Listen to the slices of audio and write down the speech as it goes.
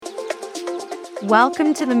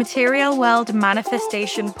Welcome to the Material World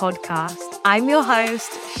Manifestation Podcast. I'm your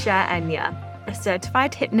host, Cher Enya, a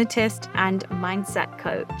certified hypnotist and mindset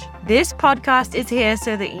coach. This podcast is here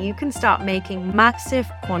so that you can start making massive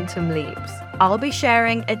quantum leaps. I'll be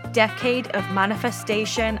sharing a decade of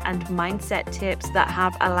manifestation and mindset tips that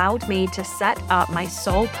have allowed me to set up my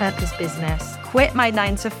sole purpose business, quit my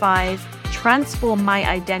 9-to-5, transform my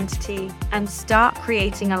identity, and start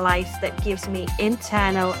creating a life that gives me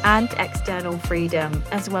internal and external freedom,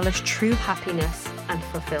 as well as true happiness and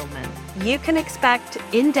fulfillment. You can expect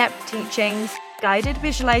in-depth teachings, guided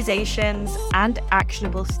visualizations, and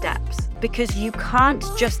actionable steps, because you can't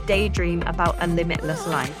just daydream about a limitless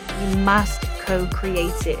life. You must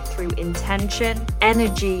co-create it through intention,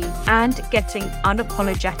 energy, and getting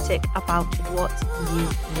unapologetic about what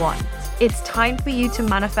you want. It's time for you to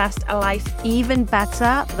manifest a life even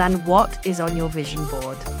better than what is on your vision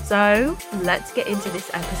board. So let's get into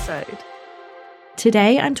this episode.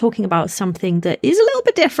 Today, I'm talking about something that is a little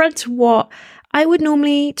bit different to what I would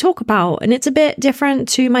normally talk about. And it's a bit different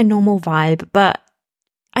to my normal vibe, but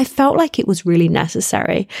I felt like it was really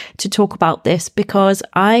necessary to talk about this because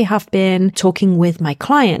I have been talking with my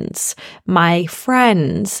clients, my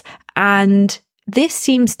friends, and this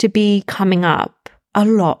seems to be coming up a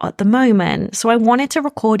lot at the moment. So I wanted to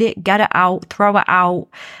record it, get it out, throw it out,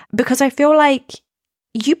 because I feel like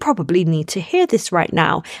you probably need to hear this right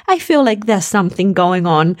now. I feel like there's something going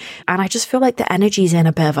on, and I just feel like the energy's in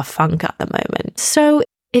a bit of a funk at the moment. So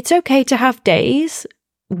it's okay to have days,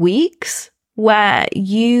 weeks, where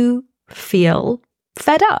you feel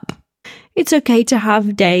fed up. It's okay to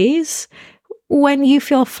have days when you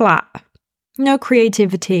feel flat, no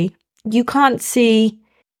creativity. You can't see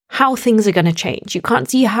how things are going to change. You can't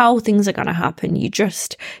see how things are going to happen. You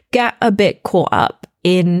just get a bit caught up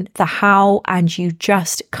in the how, and you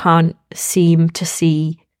just can't seem to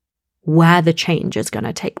see where the change is going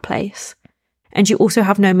to take place. And you also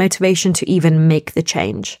have no motivation to even make the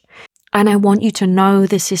change. And I want you to know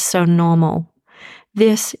this is so normal.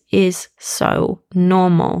 This is so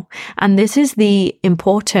normal. And this is the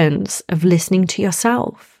importance of listening to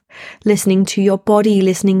yourself. Listening to your body,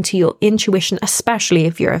 listening to your intuition, especially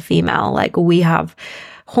if you're a female. Like, we have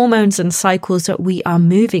hormones and cycles that we are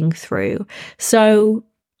moving through. So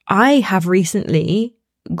I have recently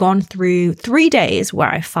gone through 3 days where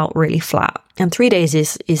I felt really flat. And 3 days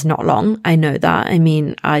is not long. I know that. I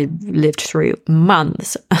mean, I lived through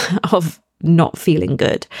months of not feeling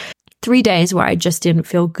good. 3 days where I just didn't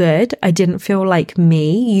feel good. I didn't feel like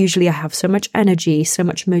me. Usually I have so much energy, so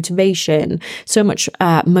much motivation,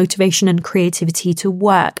 motivation and creativity to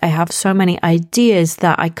work. I have so many ideas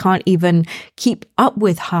that I can't even keep up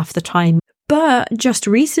with half the time. But just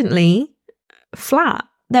recently, flat.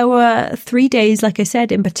 There were 3 days, like I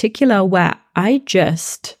said, in particular, where I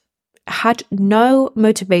just had no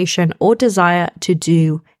motivation or desire to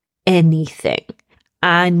do anything.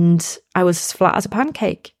 And I was as flat as a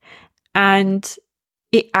pancake. And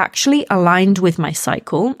it actually aligned with my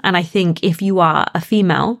cycle. And I think if you are a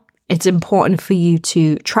female, it's important for you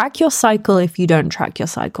to track your cycle if you don't track your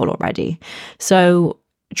cycle already. So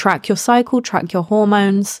track your cycle, track your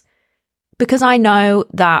hormones, because I know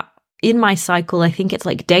that in my cycle, I think it's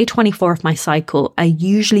like day 24 of my cycle, I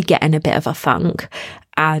usually get in a bit of a funk,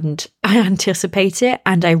 and I anticipate it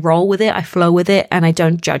and I roll with it, I flow with it, and I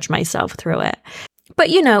don't judge myself through it. But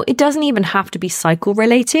you know, it doesn't even have to be cycle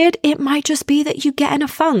related. It might just be that you get in a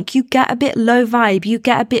funk, you get a bit low vibe, you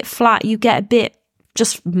get a bit flat, you get a bit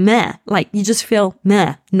just meh, like you just feel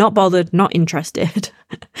meh, not bothered, not interested.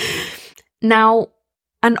 Now,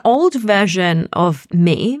 an old version of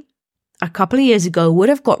me a couple of years ago would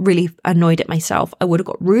have got really annoyed at myself. I would have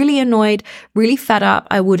got really annoyed, really fed up.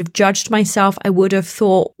 I would have judged myself. I would have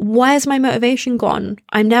thought, where's my motivation gone?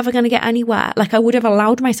 I'm never going to get anywhere. Like, I would have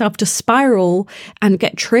allowed myself to spiral and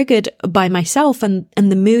get triggered by myself and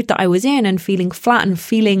the mood that I was in, and feeling flat and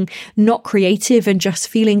feeling not creative and just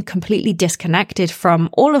feeling completely disconnected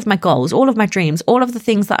from all of my goals, all of my dreams, all of the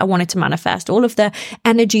things that I wanted to manifest, all of the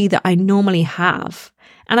energy that I normally have.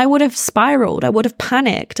 And I would have spiraled. I would have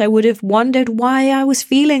panicked. I would have wondered why I was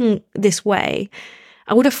feeling this way.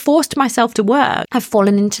 I would have forced myself to work. I've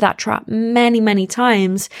fallen into that trap many, many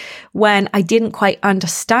times when I didn't quite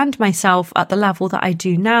understand myself at the level that I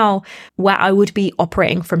do now, where I would be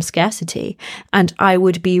operating from scarcity and I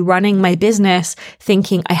would be running my business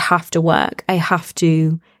thinking I have to work. I have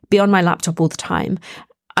to be on my laptop all the time.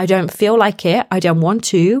 I don't feel like it. I don't want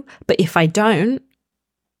to. But if I don't,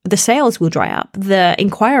 the sales will dry up, the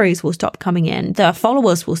inquiries will stop coming in, the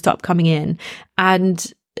followers will stop coming in.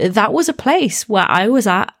 And that was a place where I was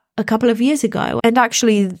at a couple of years ago. And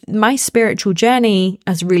actually, my spiritual journey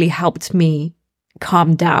has really helped me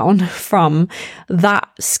calm down from that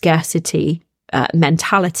scarcity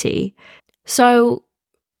mentality. So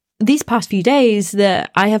these past few days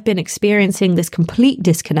that I have been experiencing this complete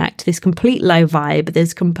disconnect, this complete low vibe,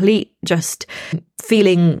 this complete just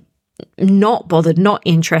feeling not bothered, not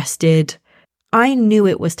interested, I knew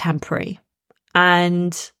it was temporary.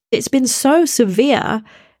 And it's been so severe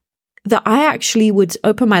that I actually would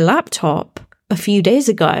open my laptop a few days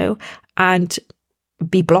ago and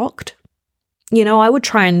be blocked. You know, I would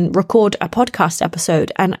try and record a podcast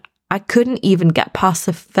episode and I couldn't even get past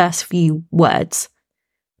the first few words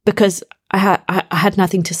because I had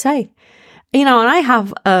nothing to say. You know, and I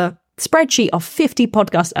have a spreadsheet of 50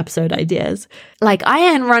 podcast episode ideas. Like, I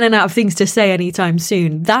ain't running out of things to say anytime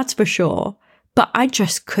soon, that's for sure. But I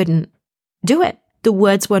just couldn't do it. The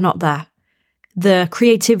words were not there. The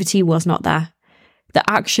creativity was not there. The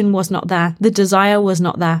action was not there. The desire was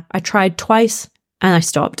not there. I tried twice and I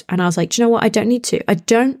stopped. And I was like, do you know what? I don't need to. I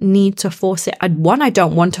don't need to force it. I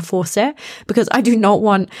don't want to force it because I do not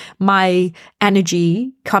want my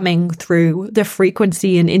energy coming through the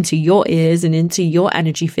frequency and into your ears and into your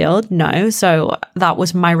energy field. No. So that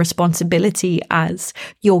was my responsibility as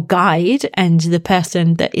your guide and the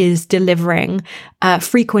person that is delivering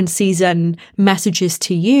frequencies and messages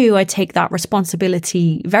to you. I take that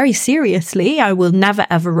responsibility very seriously. I will never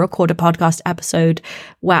ever record a podcast episode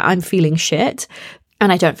where I'm feeling shit.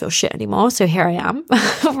 And I don't feel shit anymore. So here I am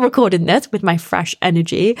recording this with my fresh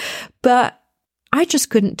energy. But I just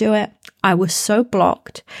couldn't do it. I was so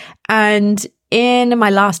blocked. And in my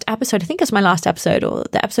last episode, I think it's my last episode or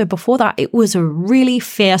the episode before that, it was a really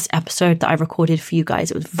fierce episode that I recorded for you guys.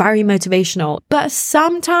 It was very motivational. But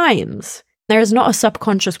sometimes there is not a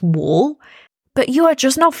subconscious wall, but you are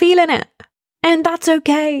just not feeling it. And that's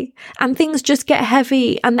okay. And things just get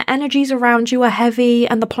heavy and the energies around you are heavy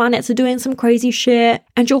and the planets are doing some crazy shit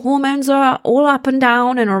and your hormones are all up and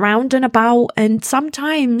down and around and about. And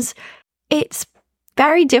sometimes it's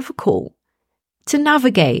very difficult to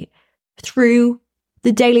navigate through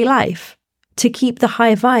the daily life, to keep the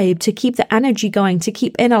high vibe, to keep the energy going, to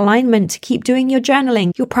keep in alignment, to keep doing your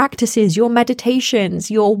journaling, your practices, your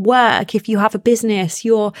meditations, your work. If you have a business,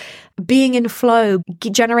 you're being in flow,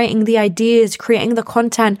 generating the ideas, creating the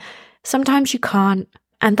content. Sometimes you can't,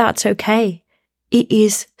 and that's okay. It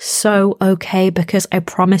is so okay because I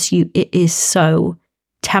promise you it is so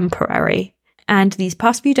temporary. And these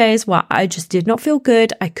past few days where I just did not feel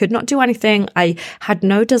good, I could not do anything, I had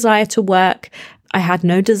no desire to work, I had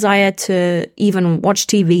no desire to even watch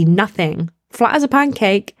TV, nothing. Flat as a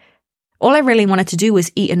pancake. All I really wanted to do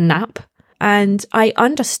was eat and nap. And I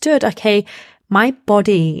understood, okay, my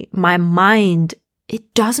body, my mind,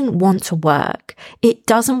 it doesn't want to work. It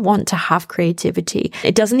doesn't want to have creativity.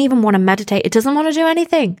 It doesn't even want to meditate. It doesn't want to do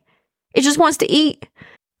anything. It just wants to eat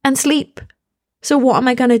and sleep. So what am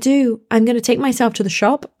I going to do? I'm going to take myself to the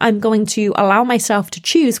shop. I'm going to allow myself to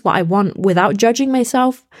choose what I want without judging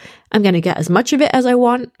myself. I'm going to get as much of it as I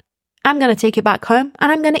want. I'm going to take it back home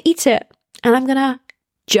and I'm going to eat it. And I'm going to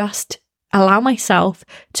just allow myself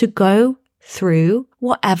to go through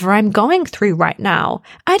whatever I'm going through right now.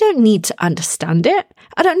 I don't need to understand it.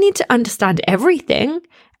 I don't need to understand everything.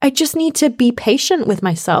 I just need to be patient with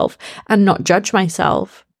myself and not judge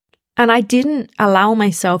myself. And I didn't allow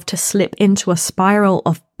myself to slip into a spiral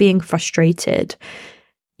of being frustrated.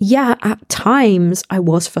 Yeah, at times I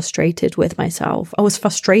was frustrated with myself. I was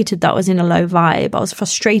frustrated that I was in a low vibe. I was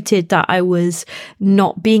frustrated that I was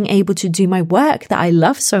not being able to do my work that I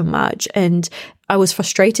love so much. And I was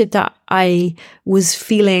frustrated that I was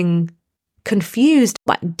feeling confused,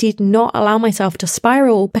 but did not allow myself to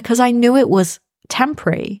spiral because I knew it was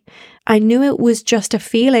temporary. I knew it was just a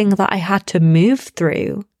feeling that I had to move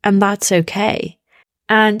through, and that's okay.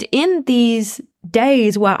 And in these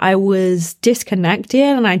days where I was disconnected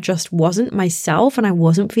and I just wasn't myself and I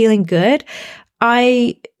wasn't feeling good,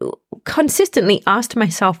 I consistently asked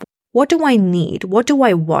myself, what do I need? What do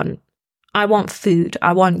I want? I want food.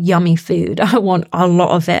 I want yummy food. I want a lot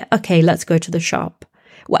of it. Okay, let's go to the shop.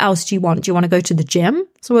 What else do you want? Do you want to go to the gym?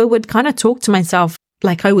 So I would kind of talk to myself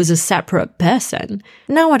like I was a separate person.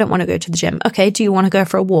 No, I don't want to go to the gym. Okay, do you want to go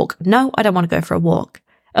for a walk? No, I don't want to go for a walk.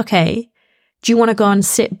 Okay, do you want to go and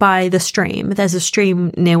sit by the stream? There's a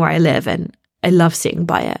stream near where I live and I love sitting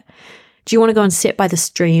by it. Do you want to go and sit by the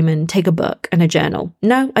stream and take a book and a journal?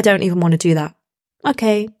 No, I don't even want to do that.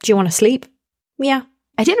 Okay, do you want to sleep? Yeah.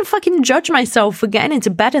 I didn't fucking judge myself for getting into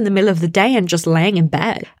bed in the middle of the day and just laying in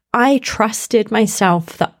bed. I trusted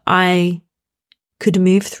myself that I could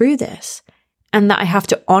move through this and that I have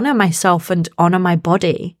to honor myself and honor my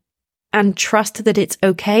body and trust that it's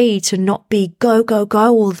okay to not be go, go, go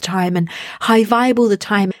all the time and high vibe all the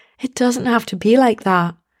time. It doesn't have to be like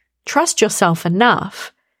that. Trust yourself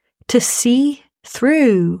enough to see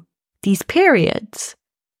through these periods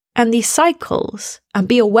and these cycles and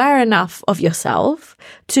be aware enough of yourself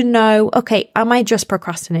to know, okay, am I just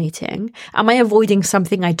procrastinating? Am I avoiding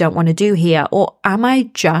something I don't want to do here? Or am I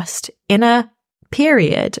just in a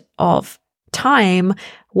period of time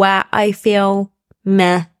where I feel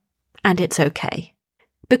meh and it's okay?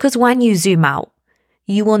 Because when you zoom out,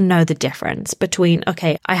 you will know the difference between,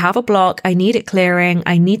 okay, I have a block, I need it clearing,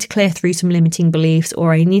 I need to clear through some limiting beliefs,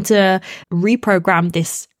 or I need to reprogram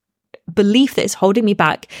this belief that is holding me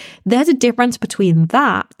back. There's a difference between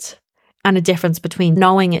that and a difference between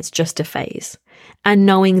knowing it's just a phase and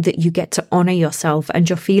knowing that you get to honor yourself and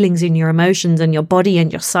your feelings and your emotions and your body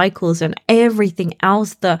and your cycles and everything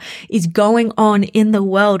else that is going on in the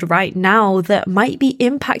world right now that might be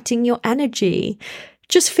impacting your energy.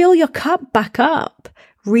 Just fill your cup back up,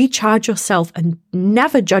 recharge yourself, and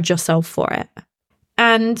never judge yourself for it.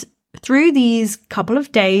 And through these couple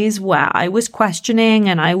of days where I was questioning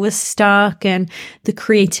and I was stuck and the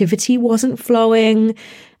creativity wasn't flowing,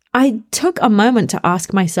 I took a moment to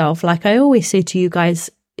ask myself, like I always say to you guys,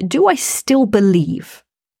 do I still believe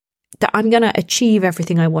that I'm going to achieve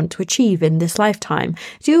everything I want to achieve in this lifetime?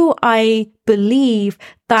 Do I believe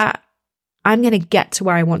that I'm going to get to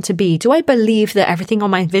where I want to be? Do I believe that everything on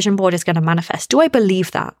my vision board is going to manifest? Do I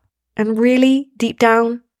believe that? And really, deep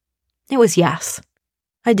down, it was yes.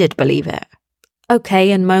 I did believe it.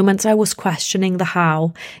 Okay, in moments I was questioning the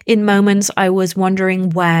how. In moments I was wondering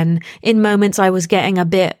when. In moments I was getting a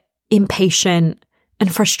bit impatient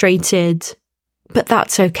and frustrated. But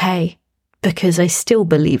that's okay, because I still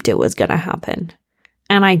believed it was going to happen.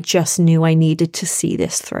 And I just knew I needed to see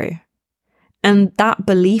this through. And that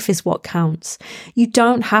belief is what counts. You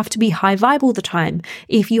don't have to be high vibe all the time.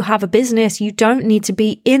 If you have a business, you don't need to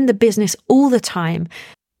be in the business all the time.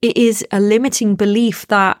 It is a limiting belief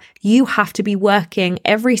that you have to be working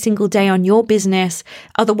every single day on your business.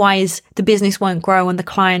 Otherwise, the business won't grow and the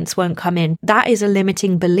clients won't come in. That is a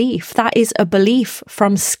limiting belief. That is a belief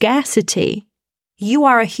from scarcity. You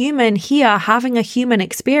are a human here having a human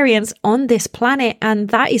experience on this planet, and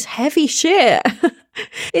that is heavy shit.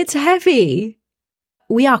 It's heavy.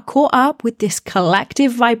 We are caught up with this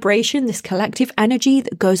collective vibration, this collective energy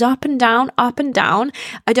that goes up and down, up and down.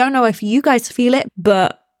 I don't know if you guys feel it,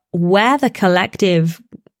 but where the collective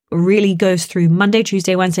really goes through Monday,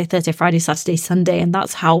 Tuesday, Wednesday, Thursday, Friday, Saturday, Sunday, and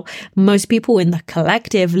that's how most people in the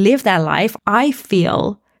collective live their life. I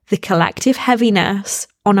feel the collective heaviness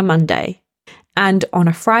on a Monday, and on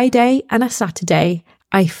a Friday and a Saturday,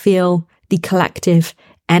 I feel the collective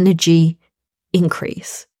energy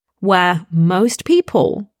increase, where most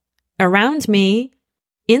people around me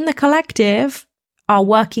in the collective are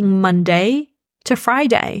working Monday to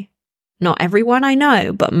Friday. Not everyone I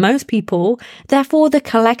know, but most people. Therefore, the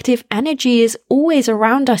collective energy is always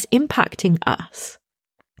around us, impacting us.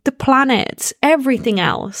 The planets, everything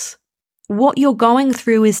else. What you're going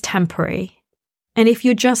through is temporary. And if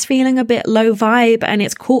you're just feeling a bit low vibe and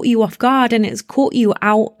it's caught you off guard and it's caught you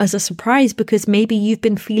out as a surprise because maybe you've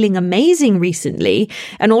been feeling amazing recently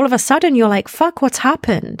and all of a sudden you're like, fuck, what's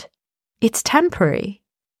happened? It's temporary.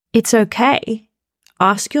 It's okay.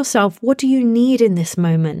 Ask yourself, what do you need in this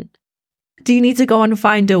moment? Do you need to go and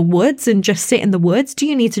find a woods and just sit in the woods? Do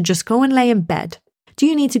you need to just go and lay in bed? Do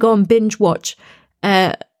you need to go and binge watch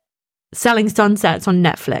Selling Sunsets on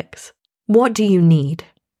Netflix? What do you need?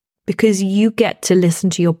 Because you get to listen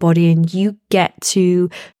to your body and you get to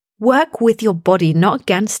work with your body, not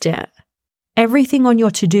against it. Everything on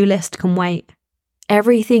your to-do list can wait.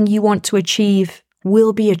 Everything you want to achieve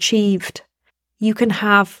will be achieved. You can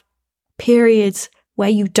have periods where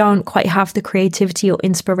you don't quite have the creativity or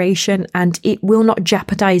inspiration, and it will not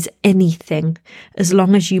jeopardize anything as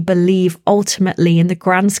long as you believe ultimately in the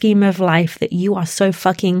grand scheme of life that you are so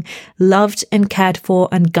fucking loved and cared for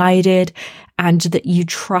and guided, and that you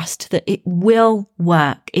trust that it will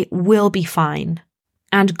work, it will be fine.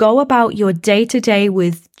 And go about your day-to-day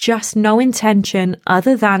with just no intention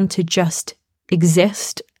other than to just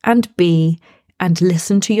exist and be and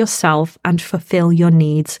listen to yourself and fulfill your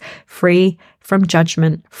needs, free from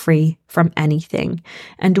judgment, free from anything.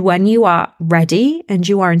 And when you are ready and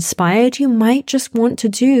you are inspired, you might just want to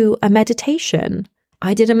do a meditation.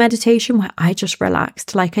 I did a meditation where I just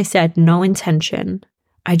relaxed. Like I said, no intention.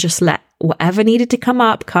 I just let whatever needed to come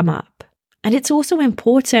up. And it's also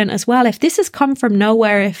important as well, if this has come from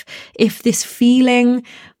nowhere, if this feeling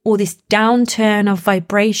or this downturn of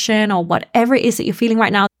vibration or whatever it is that you're feeling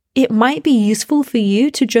right now, it might be useful for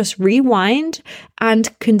you to just rewind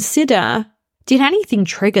and consider, did anything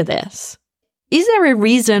trigger this? Is there a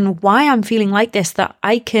reason why I'm feeling like this that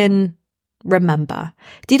I can remember?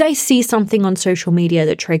 Did I see something on social media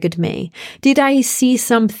that triggered me? Did I see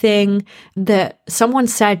something that someone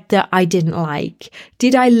said that I didn't like?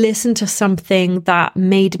 Did I listen to something that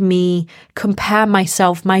made me compare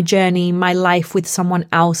myself, my journey, my life with someone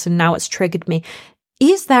else, and now it's triggered me?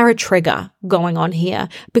 Is there a trigger going on here?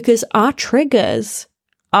 Because our triggers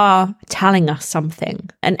are telling us something,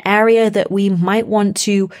 an area that we might want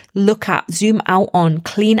to look at, zoom out on,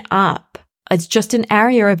 clean up. It's just an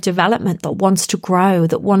area of development that wants to grow,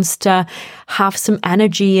 that wants to have some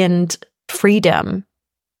energy and freedom.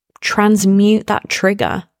 Transmute that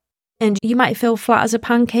trigger. And you might feel flat as a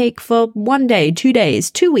pancake for 1 day, 2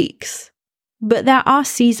 days, 2 weeks. But there are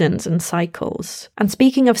seasons and cycles. And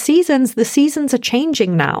speaking of seasons, the seasons are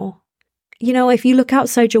changing now. You know, if you look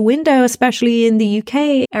outside your window, especially in the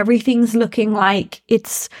UK, everything's looking like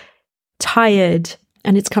it's tired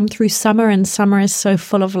and it's come through summer, and summer is so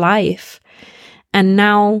full of life. And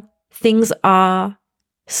now things are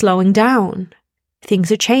slowing down.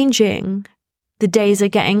 Things are changing. The days are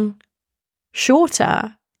getting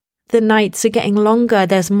shorter. The nights are getting longer.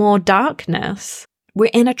 There's more darkness. We're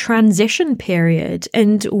in a transition period,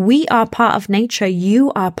 and we are part of nature.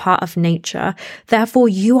 You are part of nature. Therefore,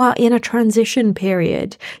 you are in a transition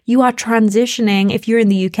period. You are transitioning. If you're in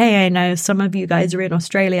the UK, I know some of you guys are in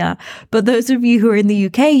Australia, but those of you who are in the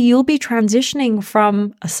UK, you'll be transitioning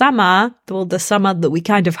from a summer, well, the summer that we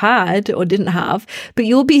kind of had or didn't have, but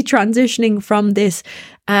you'll be transitioning from this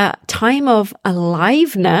time of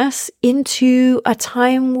aliveness into a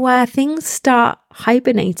time where things start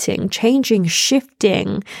hibernating, changing,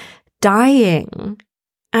 shifting, dying.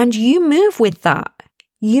 And you move with that.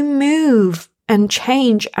 You move and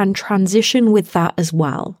change and transition with that as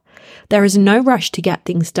well. There is no rush to get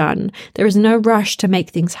things done. There is no rush to make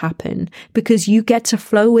things happen, because you get to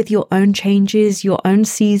flow with your own changes, your own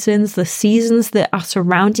seasons, the seasons that are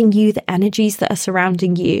surrounding you, the energies that are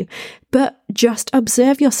surrounding you. But just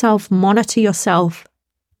observe yourself, monitor yourself,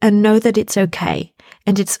 and know that it's okay.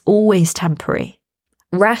 And it's always temporary.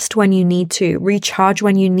 Rest when you need to, recharge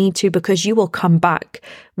when you need to, because you will come back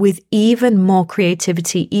with even more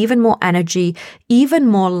creativity, even more energy, even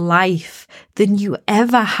more life than you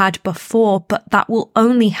ever had before. But that will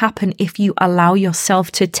only happen if you allow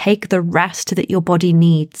yourself to take the rest that your body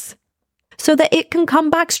needs, so that it can come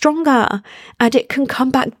back stronger and it can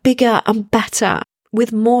come back bigger and better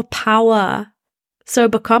with more power. So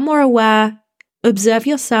become more aware, observe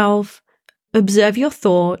yourself, observe your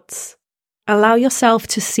thoughts. Allow yourself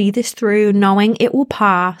to see this through, knowing it will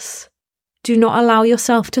pass. Do not allow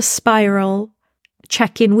yourself to spiral.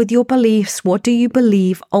 Check in with your beliefs. What do you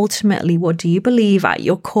believe? Ultimately, what do you believe at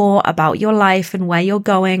your core about your life and where you're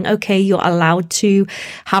going? Okay, you're allowed to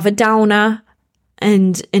have a downer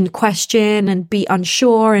and question and be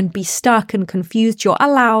unsure and be stuck and confused. You're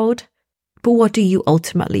allowed. But what do you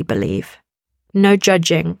ultimately believe? No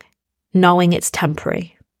judging, knowing it's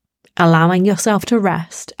temporary. Allowing yourself to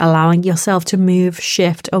rest, allowing yourself to move,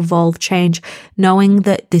 shift, evolve, change, knowing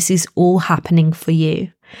that this is all happening for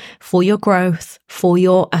you, for your growth, for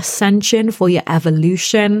your ascension, for your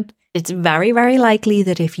evolution. It's very, very likely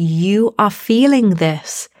that if you are feeling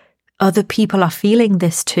this, other people are feeling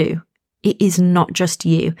this too. It is not just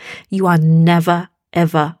you. You are never,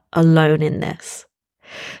 ever alone in this.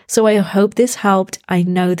 So I hope this helped. I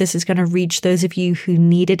know this is going to reach those of you who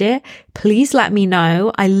needed it. Please let me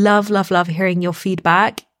know. I love, love, love hearing your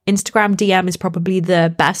feedback. Instagram DM is probably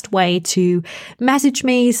the best way to message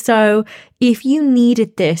me. So if you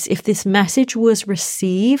needed this, if this message was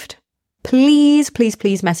received, please, please,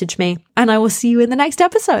 please message me, and I will see you in the next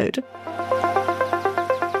episode.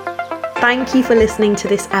 Thank you for listening to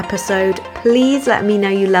this episode. Please let me know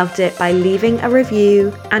you loved it by leaving a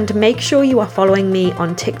review, and make sure you are following me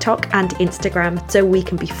on TikTok and Instagram so we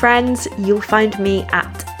can be friends. You'll find me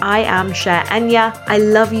at I am Cher Enya. I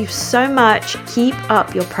love you so much. Keep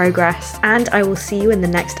up your progress, and I will see you in the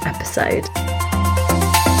next episode.